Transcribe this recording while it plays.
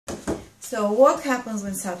So what happens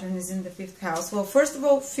when Saturn is in the 5th house? Well, first of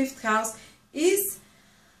all, 5th house is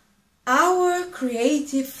our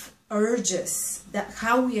creative urges, that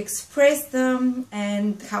how we express them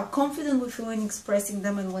and how confident we feel in expressing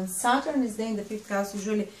them. And when Saturn is there in the 5th house,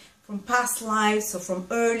 usually from past lives or from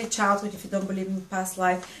early childhood, if you don't believe in past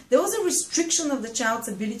life, there was a restriction of the child's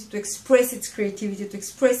ability to express its creativity, to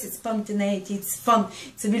express its spontaneity, its fun,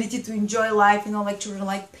 its ability to enjoy life, you know, like children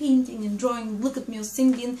like painting and drawing, look at me, or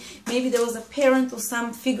singing. Maybe there was a parent or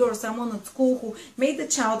some figure or someone at school who made the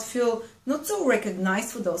child feel not so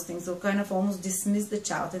recognized for those things, or kind of almost dismiss the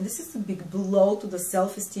child. And this is a big blow to the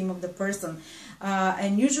self-esteem of the person.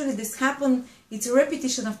 And usually this happens, it's a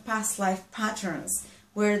repetition of past life patterns,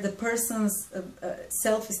 where the person's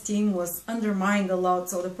self-esteem was undermined a lot.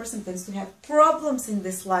 So the person tends to have problems in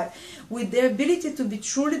this life with their ability to be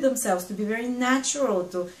truly themselves, to be very natural,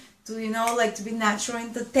 to you know, like to be natural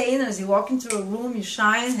entertainers. You walk into a room, you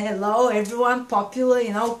shine, hello, everyone, popular,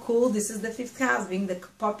 you know, cool. This is the 5th house, being the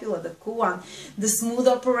popular, the cool one, the smooth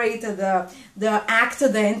operator, the actor,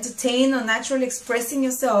 the entertainer, naturally expressing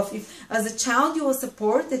yourself. If as a child you were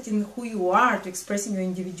supported in who you are, to expressing your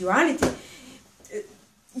individuality,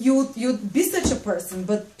 you'd be such a person.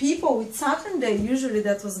 But people with Saturn there, usually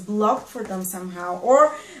that was blocked for them somehow.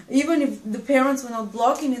 Or even if the parents were not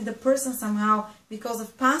blocking it, the person somehow, because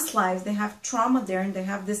of past lives, they have trauma there and they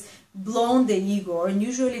have this blown their ego. And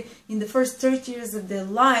usually in the first 30 years of their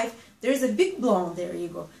life, there is a big blow on their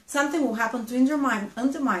ego. Something will happen to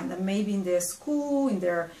undermine them, maybe in their school, in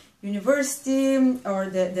their university, or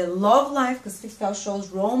their love life, because 5th house shows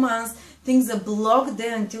romance. Things are blocked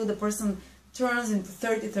there until the person turns into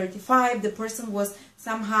 30, 35, the person was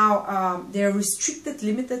somehow, they're restricted,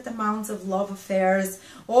 limited amounts of love affairs,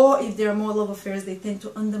 or if there are more love affairs, they tend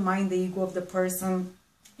to undermine the ego of the person,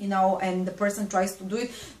 you know, and the person tries to do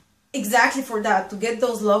it exactly for that, to get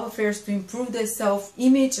those love affairs, to improve their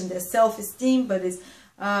self-image and their self-esteem, but it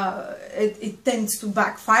tends to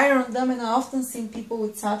backfire on them. And I often see people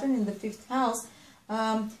with Saturn in the 5th house,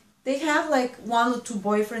 they have like 1 or 2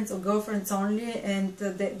 boyfriends or girlfriends only, and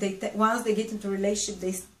once they get into a relationship,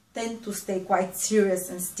 they tend to stay quite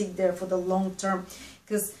serious and stick there for the long term,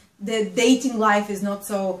 because the dating life is not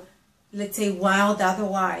so, let's say, wild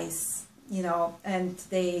otherwise, you know, and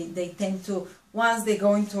they tend to, once they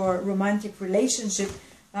go into a romantic relationship,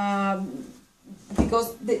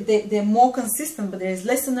 because they're more consistent, but there is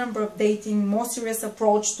lesser number of dating, more serious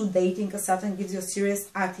approach to dating, because Saturn gives you a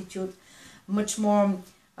serious attitude, much more.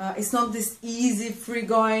 It's not this easy,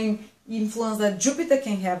 free-going influence that Jupiter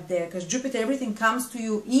can have there, because Jupiter, everything comes to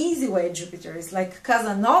you easy way. Jupiter is like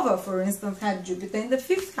Casanova, for instance, had Jupiter in the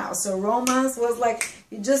 5th house. So romance was like,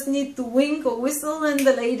 you just need to wink or whistle and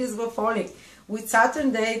the ladies were falling. With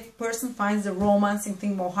Saturn, the person finds the romancing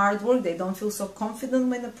thing more hard work. They don't feel so confident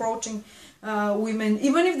when approaching women,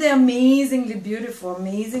 even if they're amazingly beautiful,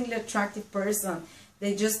 amazingly attractive person.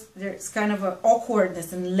 There's kind of an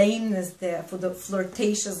awkwardness and lameness there for the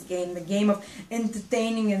flirtatious game, the game of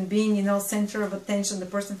entertaining and being, you know, center of attention. The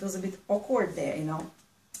person feels a bit awkward there, you know.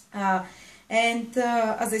 As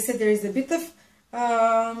I said, there is a bit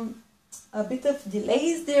of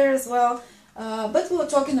delays there as well. But we were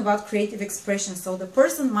talking about creative expression. So the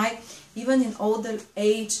person might, even in older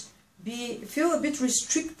age, feel a bit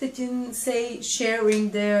restricted in, say, sharing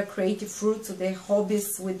their creative fruits or their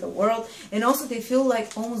hobbies with the world, and also they feel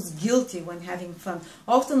like almost guilty when having fun.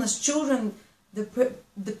 Often as children,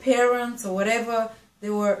 the parents or whatever, they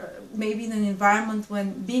were maybe in an environment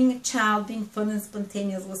when being a child, being fun and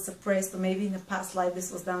spontaneous was suppressed, or maybe in a past life this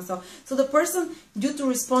was done. So the person, due to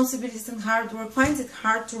responsibilities and hard work, finds it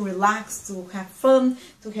hard to relax, to have fun,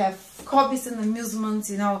 to have hobbies and amusements.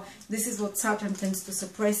 You know, this is what Saturn tends to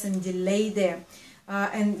suppress and delay there.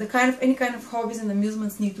 And any kind of hobbies and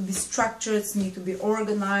amusements need to be structured, need to be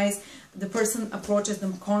organized. The person approaches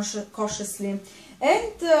them cautiously.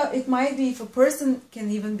 And it might be, if a person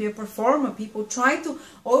can even be a performer, people try to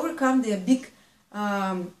overcome their big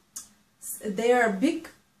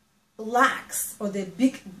lacks, or their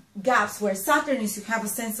big gaps. Where Saturn is, you have a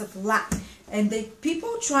sense of lack, and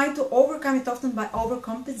people try to overcome it often by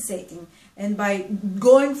overcompensating and by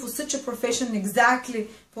going for such a profession, exactly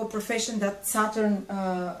for a profession that Saturn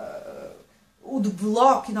would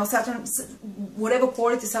block. You know, Saturn, whatever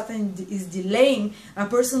quality Saturn is delaying, a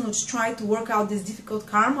person would try to work out this difficult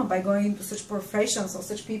karma by going into such professions. So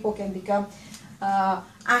such people can become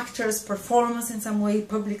actors, performers in some way,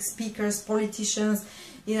 public speakers, politicians.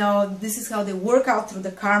 You know, this is how they work out through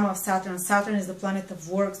the karma of Saturn. Saturn is the planet of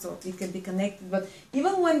work, so it can be connected. But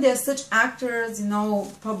even when they're such actors, you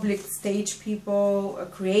know, public stage people,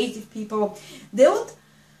 creative people, they would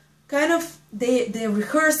kind of the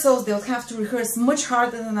rehearsals, they'll have to rehearse much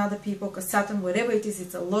harder than other people, because Saturn, whatever it is,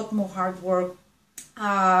 it's a lot more hard work.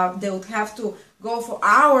 They would have to go for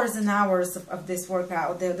hours and hours of this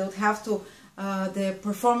workout. They would have to, their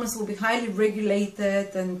performance will be highly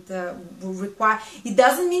regulated and will require, it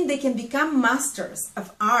doesn't mean they can become masters of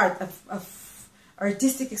art, of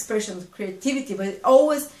artistic expression, of creativity, but it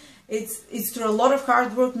always, it's through a lot of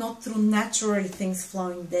hard work, not through naturally things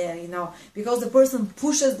flowing there, you know, because the person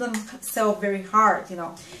pushes themselves very hard, you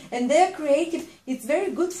know. And they're creative, it's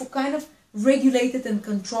very good for kind of regulated and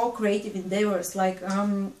controlled creative endeavors, like,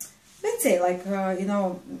 let's say, like, you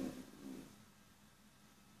know,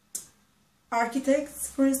 architects,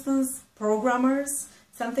 for instance, programmers,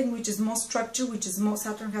 something which is more structured, which is more,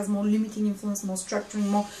 Saturn has more limiting influence, more structuring,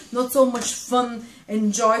 more, not so much fun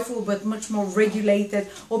and joyful, but much more regulated.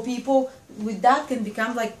 Or people with that can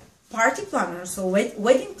become like party planners or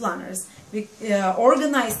wedding planners,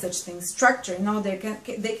 organize such things, structure, you know, they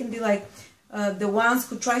can be like the ones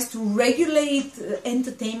who tries to regulate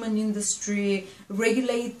entertainment industry,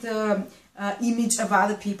 regulate image of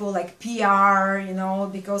other people, like PR, you know,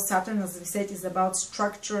 because Saturn, as we said, is about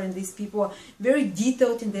structure, and these people are very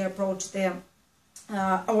detailed in their approach. They're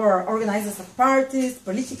or organizers of parties,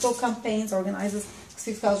 political campaigns, organizers,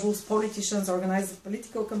 fifth house rules, politicians, organizers of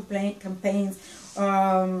political campaigns,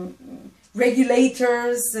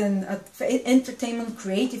 regulators and entertainment,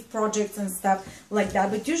 creative projects and stuff like that.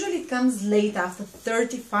 But usually it comes late, after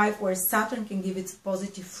 35, where Saturn can give its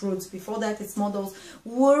positive fruits. Before that, it's more those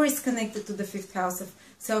worries connected to the fifth house of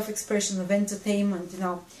self-expression, of entertainment, you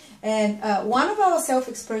know. And one of our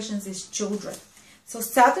self-expressions is children. So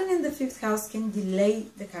Saturn in the fifth house can delay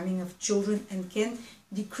the coming of children and can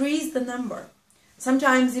decrease the number.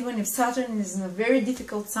 Sometimes even if Saturn is in a very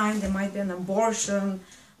difficult sign, there might be an abortion,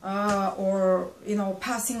 or, you know,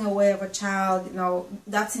 passing away of a child, you know,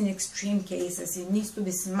 that's in extreme cases. It needs to be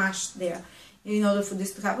smashed there in order for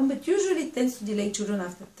this to happen. But usually it tends to delay children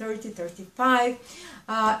after 30, 35.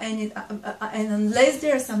 And unless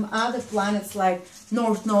there are some other planets like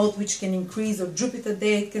North Node, which can increase, or Jupiter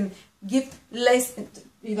there, it can give less,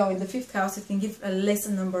 you know, in the fifth house, it can give a lesser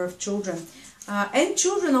number of children. And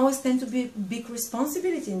children always tend to be a big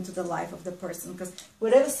responsibility into the life of the person, because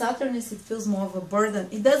wherever Saturn is, it feels more of a burden.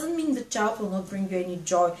 It doesn't mean the child will not bring you any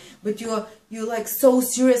joy, but you're like so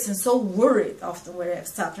serious and so worried often wherever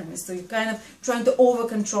Saturn is. So you're kind of trying to over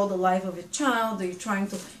control the life of your child, or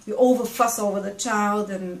you over fuss over the child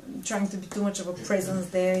and trying to be too much of a presence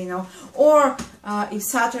there, you know. Or if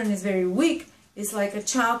Saturn is very weak, it's like a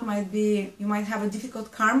child you might have a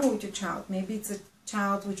difficult karma with your child. Maybe it's a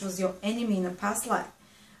child which was your enemy in a past life,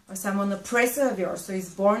 or someone oppressor of yours, so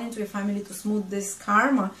he's born into a family to smooth this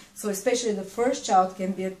karma. So especially the first child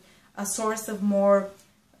can be a source of more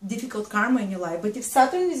difficult karma in your life. But if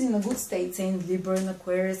Saturn is in a good state, say in Libra, in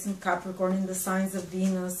Aquarius, in Capricorn, in the signs of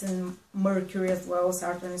Venus and Mercury as well,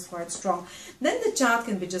 Saturn is quite strong, then the child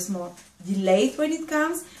can be just more delayed when it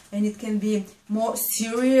comes, and it can be more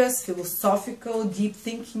serious, philosophical, deep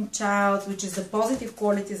thinking child, which is the positive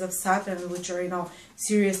qualities of Saturn, which are, you know,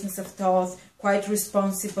 seriousness of thought, quite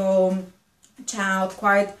responsible child,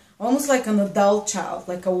 quite almost like an adult child,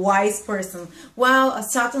 like a wise person. While a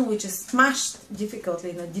Saturn which is smashed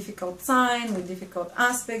difficultly in a difficult sign with difficult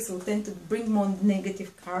aspects will tend to bring more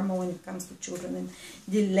negative karma when it comes to children and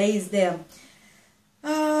delays them.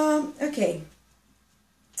 Okay,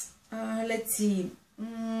 let's see.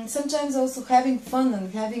 Sometimes also having fun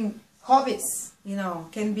and having hobbies, you know,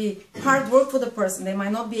 can be hard work for the person. They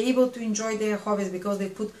might not be able to enjoy their hobbies because they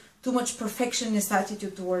put too much perfectionist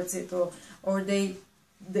attitude towards it, or they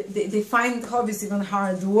find hobbies even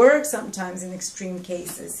hard work sometimes in extreme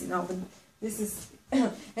cases, you know. But this is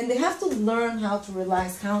and they have to learn how to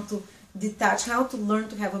relax, how to detach, how to learn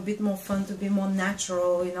to have a bit more fun, to be more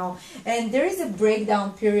natural, you know. And there is a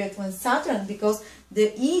breakdown period when Saturn, because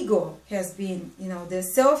the ego has been, you know, their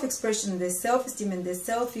self-expression, their self-esteem and their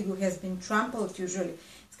self-ego has been trampled usually.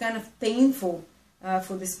 It's kind of painful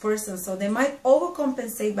for this person, so they might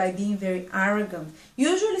overcompensate by being very arrogant.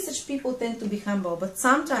 Usually such people tend to be humble, but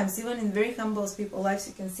sometimes even in very humble people's lives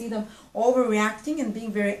you can see them overreacting and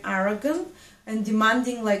being very arrogant and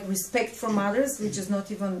demanding like respect from others, which is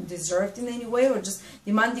not even deserved in any way, or just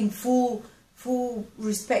demanding full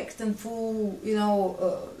respect and full, you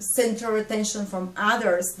know, center attention from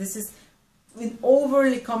others. This is an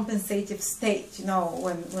overly compensative state, you know,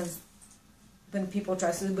 when people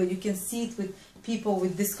try to do, but you can see it with people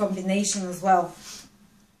with this combination as well.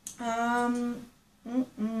 And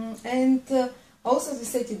Also, as we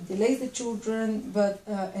said, it delays the children, but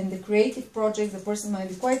and the creative projects, the person might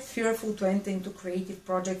be quite fearful to enter into creative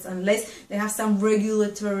projects unless they have some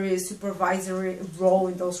regulatory, supervisory role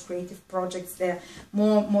in those creative projects. They're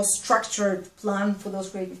more structured plan for those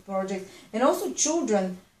creative projects. And also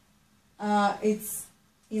children, it's,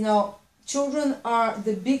 you know, children are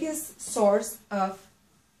the biggest source of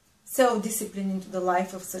self-discipline into the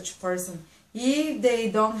life of such a person. If they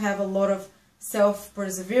don't have a lot of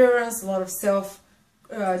self-perseverance, a lot of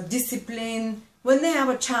self-discipline, when they have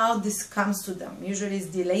a child, this comes to them. Usually it's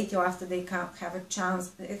delayed till after they have a child,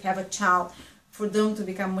 for them to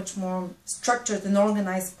become much more structured and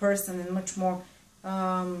organized person, and much more,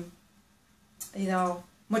 you know,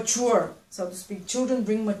 mature, so to speak. Children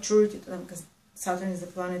bring maturity to them because Saturn is the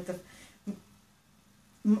planet of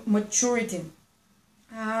maturity.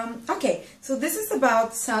 Okay, so this is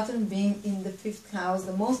about Saturn being in the 5th house.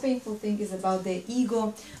 The most painful thing is about the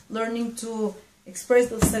ego, learning to express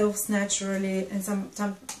themselves naturally, and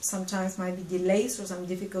sometimes might be delays or some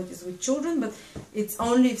difficulties with children, but it's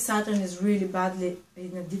only if Saturn is really badly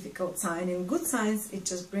in a difficult sign. In good signs, it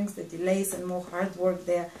just brings the delays and more hard work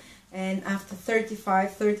there. And after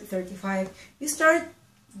 35, you start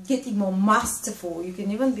getting more masterful. You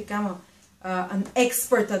can even become an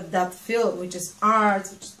expert at that field, which is art,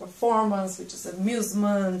 which is performance, which is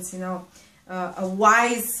amusement, you know, a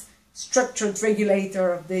wise, structured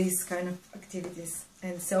regulator of these kind of activities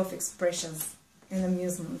and self-expressions and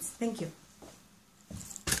amusements. Thank you.